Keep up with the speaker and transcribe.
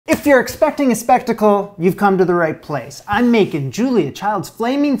If you're expecting a spectacle, you've come to the right place. I'm making Julia Child's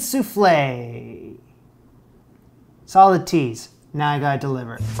Flaming Soufflé. Solid teas. Now I gotta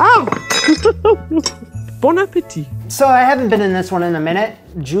deliver. Oh! Bon appetit. So I haven't been in this one in a minute.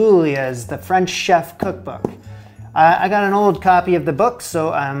 Julia's the French Chef Cookbook. I got an old copy of the book,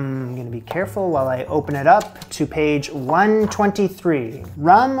 so I'm gonna be careful while I open it up to page 123.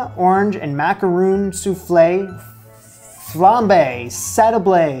 Rum, orange, and macaroon soufflé, flambé, set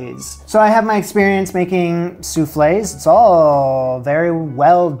ablaze. So I have my experience making soufflés. It's all very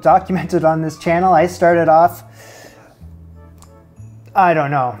well documented on this channel. I started off, I don't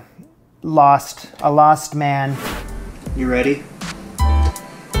know, a lost man. You ready?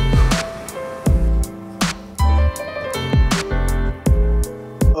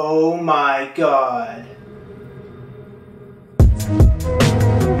 Oh my God.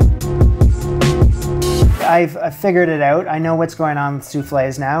 I've figured it out. I know what's going on with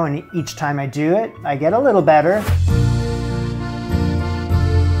soufflés now, and each time I do it, I get a little better.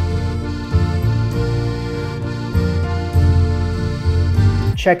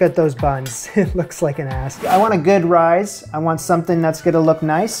 Check out those buns. It looks like an ass. I want a good rise. I want something that's gonna look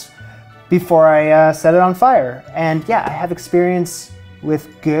nice before I set it on fire. And yeah, I have experience with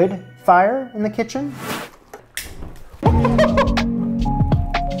good fire in the kitchen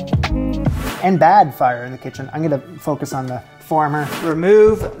and bad fire in the kitchen. I'm gonna focus on the former.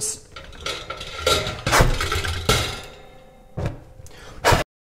 Remove.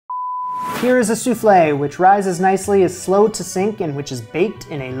 Here is a soufflé which rises nicely, is slow to sink, and which is baked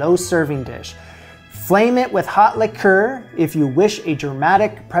in a low serving dish. Flame it with hot liqueur if you wish a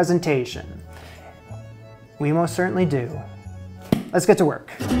dramatic presentation. We most certainly do. Let's get to work.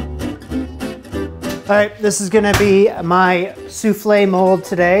 All right, this is gonna be my soufflé mold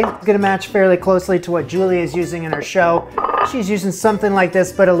today. It's gonna match fairly closely to what Julia is using in her show. She's using something like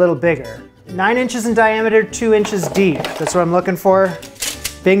this, but a little bigger. 9 inches in diameter, 2 inches deep. That's what I'm looking for.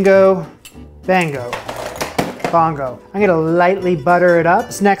 Bingo, bango, bongo. I'm gonna lightly butter it up.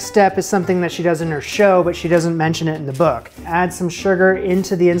 This next step is something that she does in her show, but she doesn't mention it in the book. Add some sugar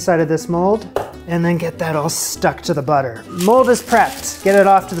into the inside of this mold, and then get that all stuck to the butter. Mold is prepped. Get it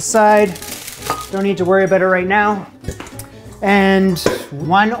off to the side. Don't need to worry about it right now. And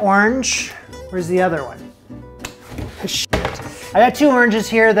 1 orange. Where's the other one? Shit. I got 2 oranges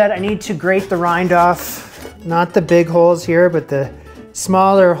here that I need to grate the rind off. Not the big holes here, but the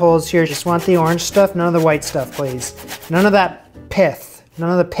smaller holes here. Just want the orange stuff, none of the white stuff, please. None of that pith,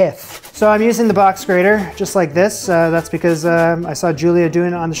 none of the pith. So I'm using the box grater, just like this. That's because I saw Julia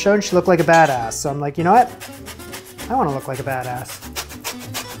doing it on the show and she looked like a badass. So I'm like, you know what? I want to look like a badass.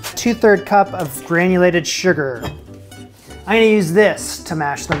 2/3 cup of granulated sugar. I'm gonna use this to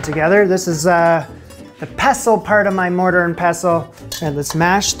mash them together. This is the pestle part of my mortar and pestle. And let's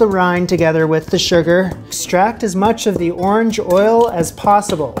mash the rind together with the sugar. Extract as much of the orange oil as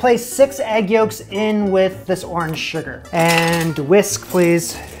possible. Place 6 egg yolks in with this orange sugar. And whisk,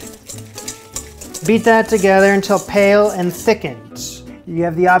 please. Beat that together until pale and thickened. You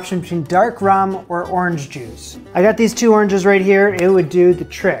have the option between dark rum or orange juice. I got these 2 oranges right here. It would do the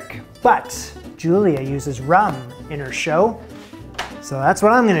trick. But Julia uses rum in her show. So that's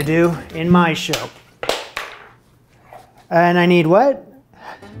what I'm gonna do in my show. And I need what?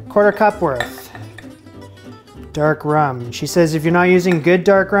 1/4 cup worth. Dark rum. She says if you're not using good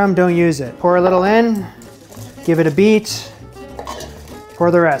dark rum, don't use it. Pour a little in, give it a beat, pour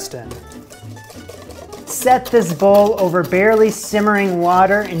the rest in. Set this bowl over barely simmering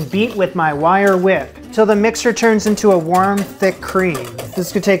water and beat with my wire whip till the mixture turns into a warm, thick cream.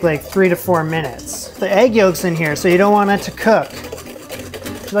 This could take like 3 to 4 minutes. The egg yolk's in here, so you don't want it to cook.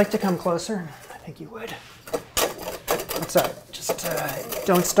 Would you like to come closer? I think you would. That's all right, just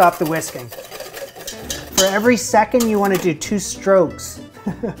don't stop the whisking. For every second, you want to do 2 strokes.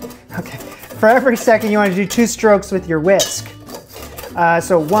 Okay, for every second, you want to do 2 strokes with your whisk.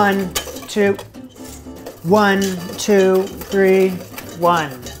 So 1, 2, 1, 2, 3,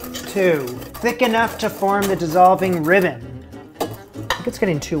 1, 2. Thick enough to form the dissolving ribbon. I think it's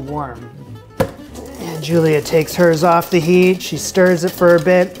getting too warm. And Julia takes hers off the heat. She stirs it for a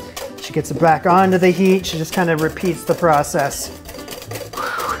bit. She gets it back onto the heat. She just kind of repeats the process.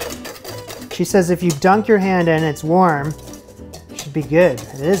 She says if you dunk your hand in, it's warm. It should be good.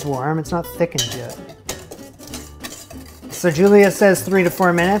 It is warm. It's not thickened yet. So Julia says 3 to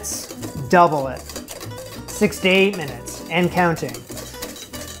 4 minutes. Double it. 6 to 8 minutes and counting.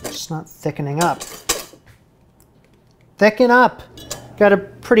 It's not thickening up. Thicken up. Got a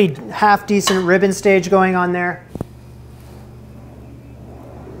pretty half-decent ribbon stage going on there.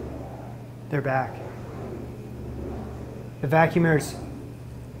 They're back. The vacuumers.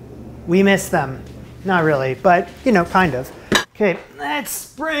 We miss them. Not really, but you know, kind of. Okay,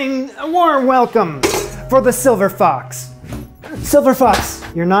 let's bring a warm welcome for the Silver Fox. Silver Fox,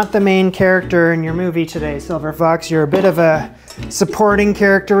 you're not the main character in your movie today, Silver Fox. You're a bit of a supporting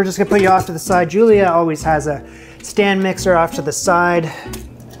character. We're just gonna put you off to the side. Julia always has a stand mixer off to the side.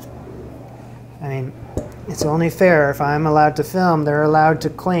 I mean, it's only fair if I'm allowed to film, they're allowed to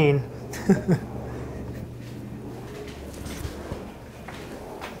clean.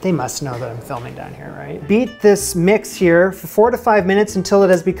 They must know that I'm filming down here, right? Beat this mix here for 4 to 5 minutes until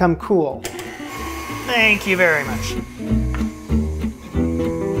it has become cool. Thank you very much.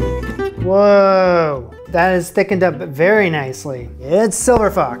 Whoa, that is thickened up very nicely. It's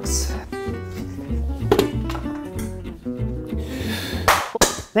Silver Fox.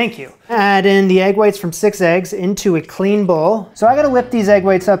 Thank you. Add in the egg whites from 6 eggs into a clean bowl. So I gotta whip these egg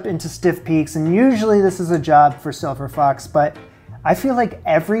whites up into stiff peaks, and usually this is a job for Silver Fox, but I feel like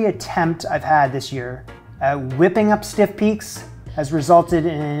every attempt I've had this year at whipping up stiff peaks has resulted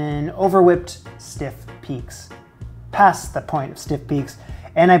in over-whipped stiff peaks, past the point of stiff peaks.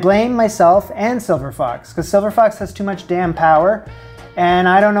 And I blame myself and Silver Fox, because Silver Fox has too much damn power, and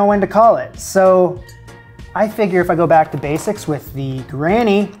I don't know when to call it. So I figure if I go back to basics with the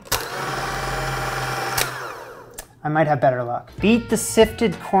granny, I might have better luck. Beat the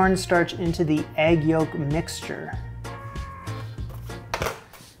sifted cornstarch into the egg yolk mixture.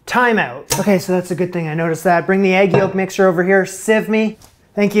 Timeout. Okay, so that's a good thing I noticed that. Bring the egg yolk mixture over here, sieve me.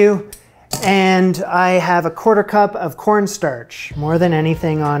 Thank you. And I have a 1/4 cup of cornstarch. More than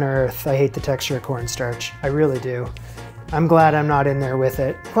anything on earth, I hate the texture of cornstarch. I really do. I'm glad I'm not in there with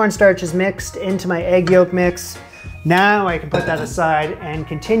it. Cornstarch is mixed into my egg yolk mix. Now I can put that aside and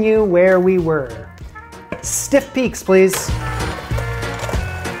continue where we were. Stiff peaks, please.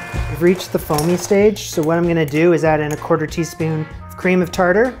 We've reached the foamy stage, so what I'm gonna do is add in a 1/4 teaspoon of cream of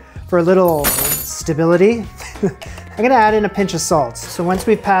tartar for a little stability. I'm gonna add in a pinch of salt. So once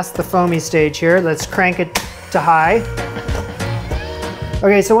we've passed the foamy stage here, let's crank it to high.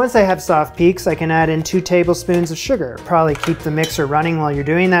 Okay, so once I have soft peaks, I can add in 2 tablespoons of sugar. Probably keep the mixer running while you're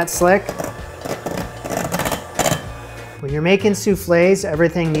doing that, Slick. When you're making soufflés,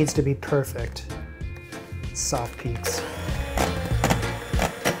 everything needs to be perfect. Soft peaks.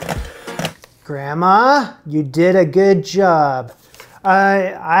 Grandma, you did a good job.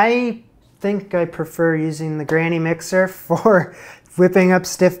 I think I prefer using the granny mixer for whipping up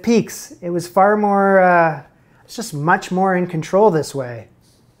stiff peaks. It was far more, it's just much more in control this way.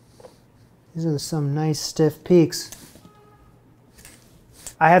 These are some nice stiff peaks.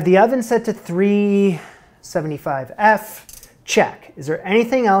 I have the oven set to 375F. Check. Is there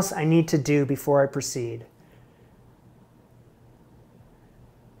anything else I need to do before I proceed?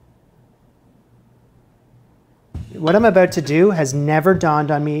 What I'm about to do has never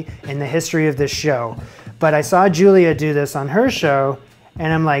dawned on me in the history of this show, but I saw Julia do this on her show,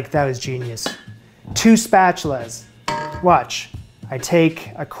 and I'm like, that was genius. 2 spatulas. Watch. I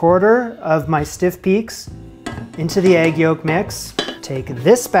take a 1/4 of my stiff peaks into the egg yolk mix. Take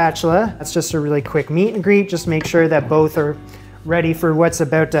this spatula. That's just a really quick meet and greet. Just make sure that both are ready for what's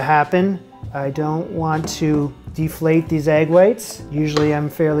about to happen. I don't want to deflate these egg whites. Usually I'm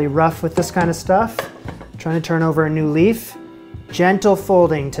fairly rough with this kind of stuff. I'm trying to turn over a new leaf. Gentle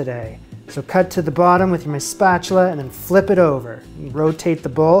folding today. So cut to the bottom with my spatula and then flip it over. You rotate the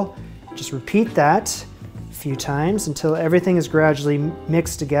bowl. Just repeat that a few times until everything is gradually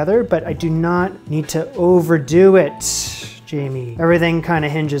mixed together, but I do not need to overdo it, Jamie. Everything kind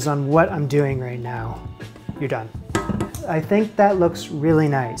of hinges on what I'm doing right now. You're done. I think that looks really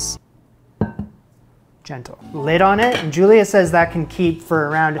nice. Gentle. Lid on it, and Julia says that can keep for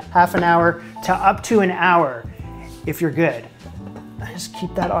around half an hour to up to an hour if you're good. I just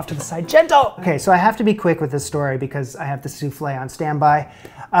keep that off to the side. Gentle! Okay, so I have to be quick with this story because I have the souffle on standby.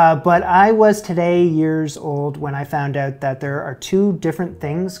 But I was today years old when I found out that there are 2 different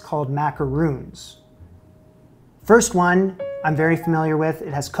things called macaroons. First one, I'm very familiar with.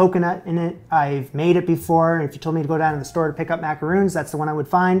 It has coconut in it. I've made it before. If you told me to go down to the store to pick up macaroons, that's the one I would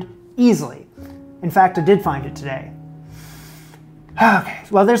find easily. In fact, I did find it today. Okay,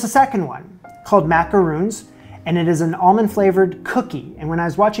 well, there's a second one called macaroons, and it is an almond flavored cookie. And when I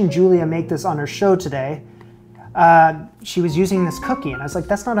was watching Julia make this on her show today, she was using this cookie, and I was like,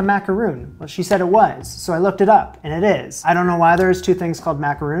 that's not a macaroon. Well, she said it was, so I looked it up, and it is. I don't know why there's 2 things called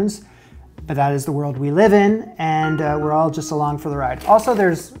macaroons, but that is the world we live in, and we're all just along for the ride. Also,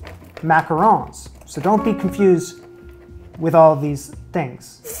 there's macarons, so don't be confused with all of these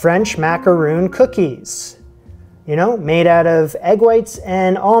things. French macaroon cookies, you know, made out of egg whites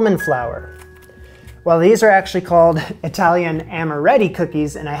and almond flour. Well, these are actually called Italian amaretti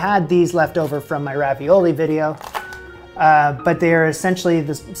cookies, and I had these left over from my ravioli video. But they are essentially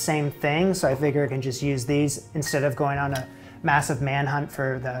the same thing, so I figure I can just use these instead of going on a massive manhunt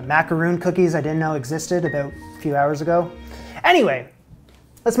for the macaroon cookies I didn't know existed about a few hours ago. Anyway,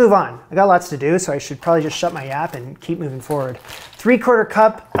 let's move on. I got lots to do, so I should probably just shut my yap and keep moving forward. 3/4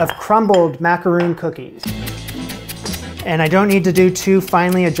 cup of crumbled macaroon cookies. And I don't need to do too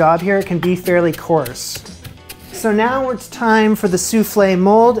finely a job here. It can be fairly coarse. So now it's time for the souffle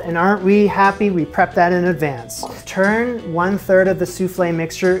mold, and aren't we happy we prepped that in advance? Turn 1/3 of the souffle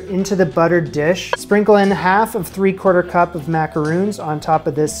mixture into the buttered dish. Sprinkle in half of 3/4 cup of macaroons on top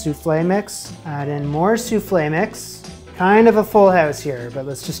of this souffle mix. Add in more souffle mix. Kind of a full house here, but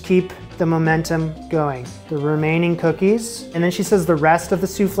let's just keep the momentum going. The remaining cookies. And then she says the rest of the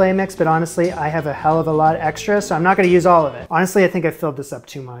souffle mix, but honestly, I have a hell of a lot extra, so I'm not gonna use all of it. Honestly, I think I filled this up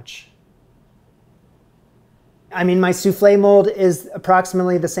too much. I mean, my souffle mold is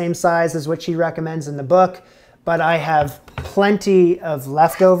approximately the same size as what she recommends in the book, but I have plenty of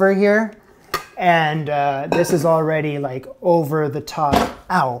leftover here. And this is already like over the top.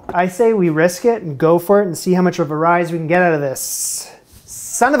 Ow. I say we risk it and go for it and see how much of a rise we can get out of this.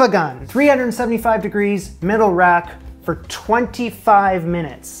 Son of a gun. 375 degrees, middle rack for 25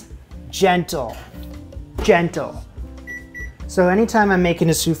 minutes. Gentle, gentle. So anytime I'm making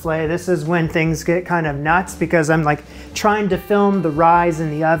a souffle, this is when things get kind of nuts because I'm like trying to film the rise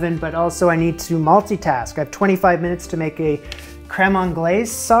in the oven, but also I need to multitask. I have 25 minutes to make a crème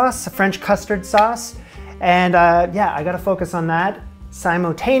anglaise sauce, a French custard sauce. And yeah, I gotta focus on that.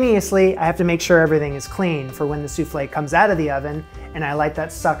 Simultaneously, I have to make sure everything is clean for when the souffle comes out of the oven and I light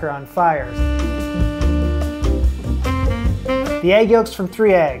that sucker on fire. The egg yolks from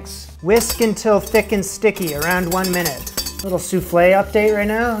 3 eggs. Whisk until thick and sticky, around 1 minute. Little souffle update right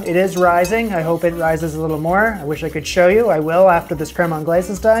now. It is rising. I hope it rises a little more. I wish I could show you. I will after this crème anglaise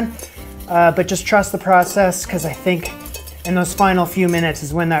is done. But just trust the process because I think in those final few minutes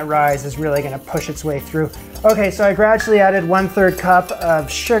is when that rise is really gonna push its way through. Okay, so I gradually added 1/3 cup of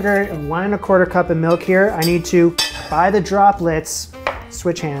sugar and 1 1/4 cup of milk here. I need to, by the droplets,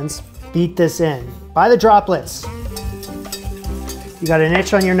 switch hands, beat this in. By the droplets. You got an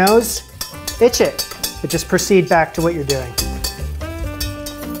itch on your nose? Itch it, but just proceed back to what you're doing.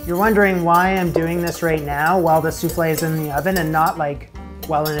 You're wondering why I'm doing this right now while the souffle is in the oven and not like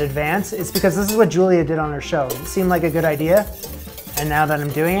well in advance. It's because this is what Julia did on her show. It seemed like a good idea, and now that I'm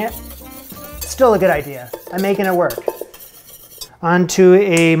doing it, it's still a good idea. I'm making it work. Onto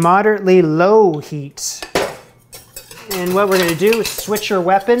a moderately low heat. And what we're gonna do is switch your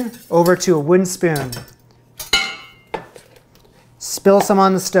weapon over to a wooden spoon. Spill some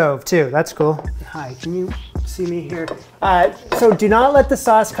on the stove too, that's cool. Hi, can you see me here? So do not let the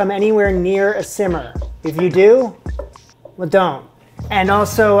sauce come anywhere near a simmer. If you do, well, don't. And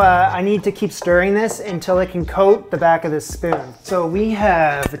also, I need to keep stirring this until it can coat the back of this spoon. So we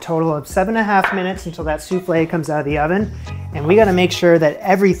have a total of 7.5 minutes until that souffle comes out of the oven. And we gotta make sure that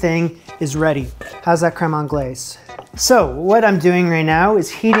everything is ready. How's that crème anglaise? So what I'm doing right now is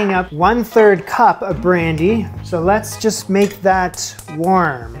heating up 1/3 cup of brandy. So let's just make that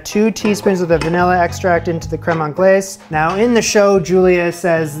warm. 2 teaspoons of the vanilla extract into the crème anglaise. Now in the show, Julia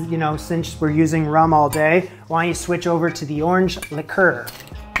says, you know, since we're using rum all day, why don't you switch over to the orange liqueur?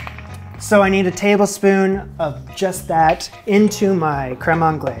 So I need a tablespoon of just that into my crème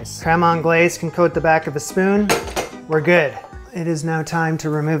anglaise. Crème anglaise can coat the back of a spoon. We're good. It is now time to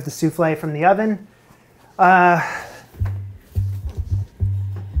remove the souffle from the oven.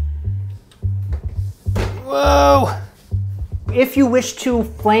 Whoa! If you wish to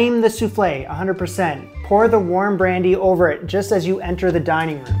flame the souffle 100%, pour the warm brandy over it just as you enter the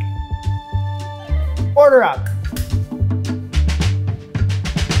dining room. Order up!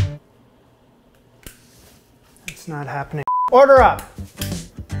 That's not happening. Order up!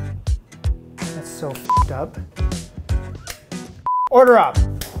 That's so f***ed up. Order up!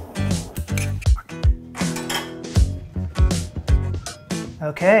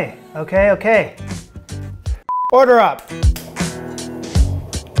 Okay, okay, okay. Order up!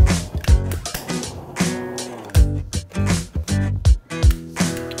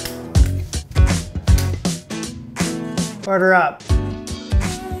 Order up. I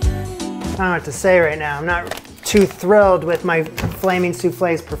don't know what to say right now. I'm not too thrilled with my Flaming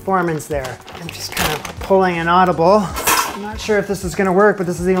Soufflé's performance there. I'm just kind of pulling an audible. I'm not sure if this is gonna work, but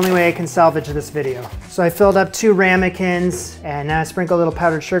this is the only way I can salvage this video. So I filled up 2 ramekins and now I sprinkle a little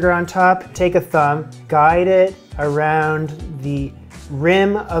powdered sugar on top. Take a thumb, guide it around the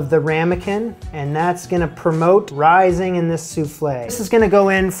rim of the ramekin, and that's gonna promote rising in this souffle. This is gonna go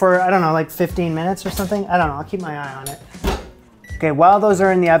in for, I don't know, like 15 minutes or something. I don't know, I'll keep my eye on it. Okay, while those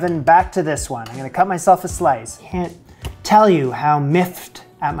are in the oven, back to this one. I'm gonna cut myself a slice. Can't tell you how miffed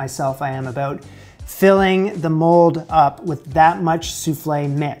at myself I am about filling the mold up with that much souffle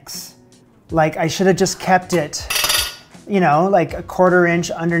mix. Like, I should have just kept it, you know, like a 1/4 inch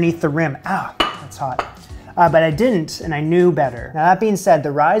underneath the rim. Ow, that's hot. But I didn't, and I knew better. Now, that being said,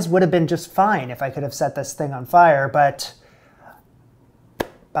 the rise would have been just fine if I could have set this thing on fire, but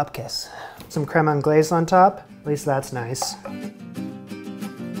bupkis. Some creme anglaise on top, at least that's nice.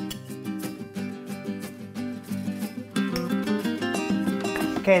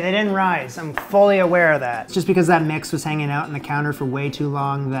 Okay, they didn't rise. I'm fully aware of that. It's just because that mix was hanging out on the counter for way too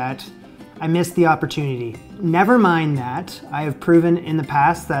long that I missed the opportunity. Never mind that. I have proven in the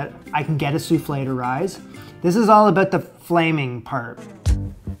past that I can get a souffle to rise. This is all about the flaming part.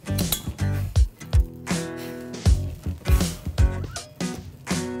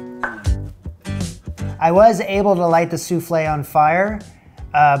 I was able to light the souffle on fire,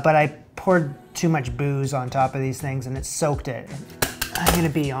 but I poured too much booze on top of these things and it soaked it. I'm gonna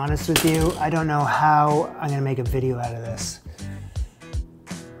be honest with you, I don't know how I'm gonna make a video out of this.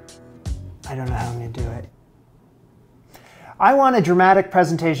 I don't know how I'm gonna do it. I want a dramatic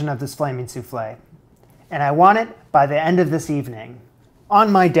presentation of this flaming souffle, and I want it by the end of this evening,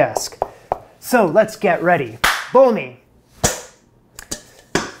 on my desk. So let's get ready. Bowl me.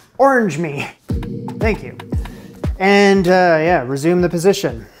 Orange me. Thank you. And yeah, resume the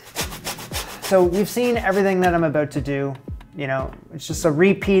position. So we've seen everything that I'm about to do. You know, it's just a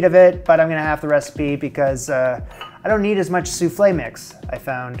repeat of it, but I'm gonna have the recipe because I don't need as much souffle mix, I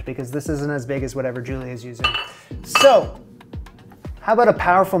found, because this isn't as big as whatever Julie is using. So, how about a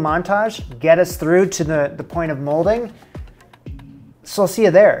powerful montage? Get us through to the point of molding. So I'll see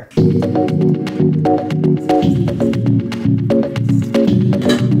you there.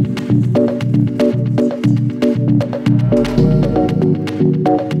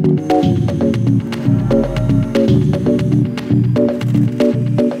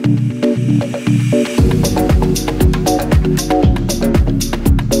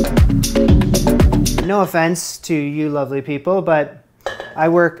 No offense to you lovely people, but I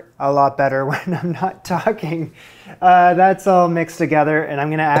work a lot better when I'm not talking. That's all mixed together, and I'm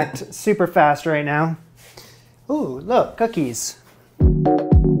gonna act super fast right now. Ooh, look, cookies. I'm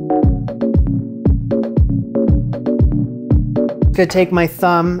gonna take my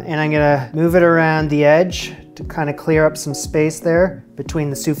thumb and I'm gonna move it around the edge to kind of clear up some space there between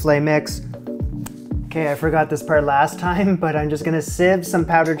the souffle mix. Okay, I forgot this part last time, but I'm just gonna sieve some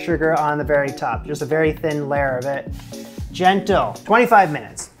powdered sugar on the very top, just a very thin layer of it. Gentle, 25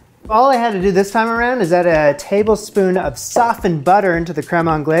 minutes. All I had to do this time around is add a tablespoon of softened butter into the creme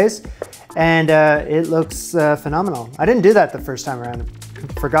anglaise, and it looks phenomenal. I didn't do that the first time around,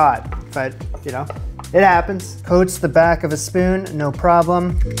 forgot, but you know, it happens. Coats the back of a spoon, no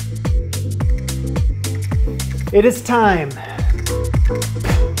problem. It is time.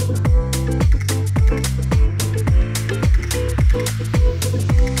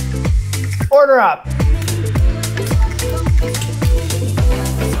 Order up.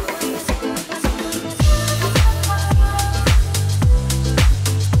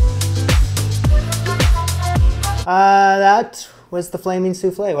 That was the flaming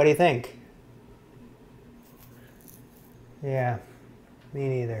souffle. What do you think? Yeah, me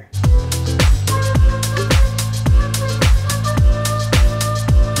neither.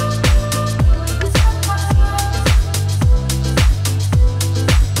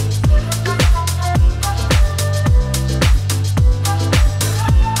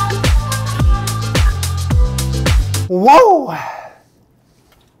 Whoa!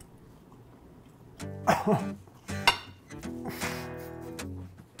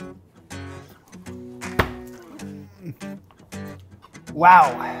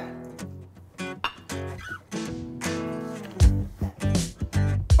 Wow.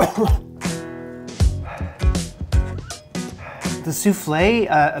 The souffle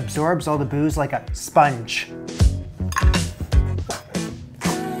absorbs all the booze like a sponge.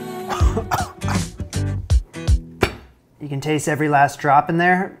 You can taste every last drop in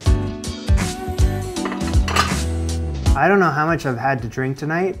there. I don't know how much I've had to drink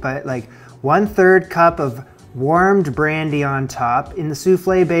tonight, but like 1/3 cup of warmed brandy on top. In the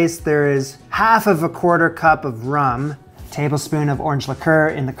souffle base, there is 1/2 cup of rum, tablespoon of orange liqueur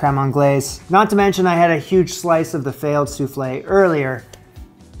in the creme anglaise. Not to mention I had a huge slice of the failed souffle earlier.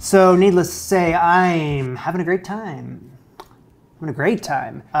 So needless to say, I'm having a great time. Having a great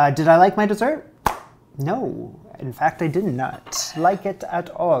time. Did I like my dessert? No. In fact, I did not like it at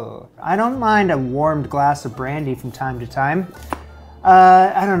all. I don't mind a warmed glass of brandy from time to time.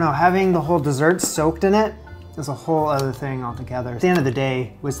 I don't know, having the whole dessert soaked in it is a whole other thing altogether. At the end of the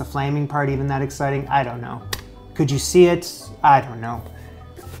day, was the flaming part even that exciting? I don't know. Could you see it? I don't know.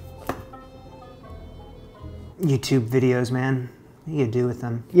 YouTube videos, man. What do you do with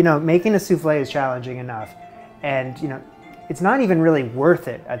them? You know, making a souffle is challenging enough. And, you know, it's not even really worth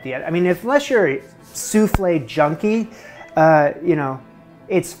it at the end. I mean, unless you're a souffle junkie, you know,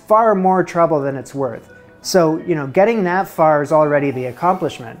 it's far more trouble than it's worth. So, you know, getting that far is already the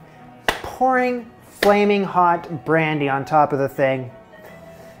accomplishment. Pouring flaming hot brandy on top of the thing,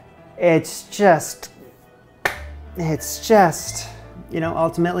 it's just, you know,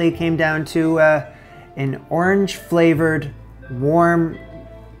 ultimately it came down to an orange flavored, warm,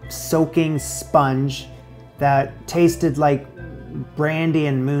 soaking sponge that tasted like brandy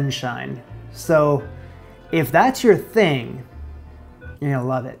and moonshine. So if that's your thing, you're gonna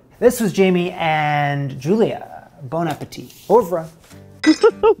love it. This was Jamie and Julia. Bon appetit. Au revoir.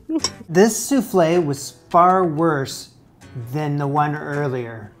 This souffle was far worse than the one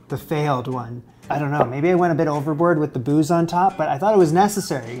earlier, the failed one. I don't know, maybe I went a bit overboard with the booze on top, but I thought it was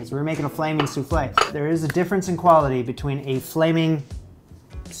necessary because we were making a flaming souffle. There is a difference in quality between a flaming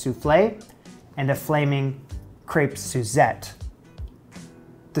souffle and a flaming crepe Suzette.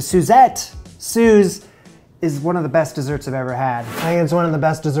 The Suzette, Suze, is one of the best desserts I've ever had. I think it's one of the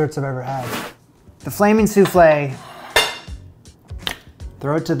best desserts I've ever had. The flaming souffle,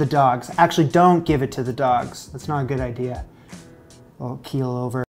 throw it to the dogs. Actually, don't give it to the dogs. That's not a good idea. I'll keel over.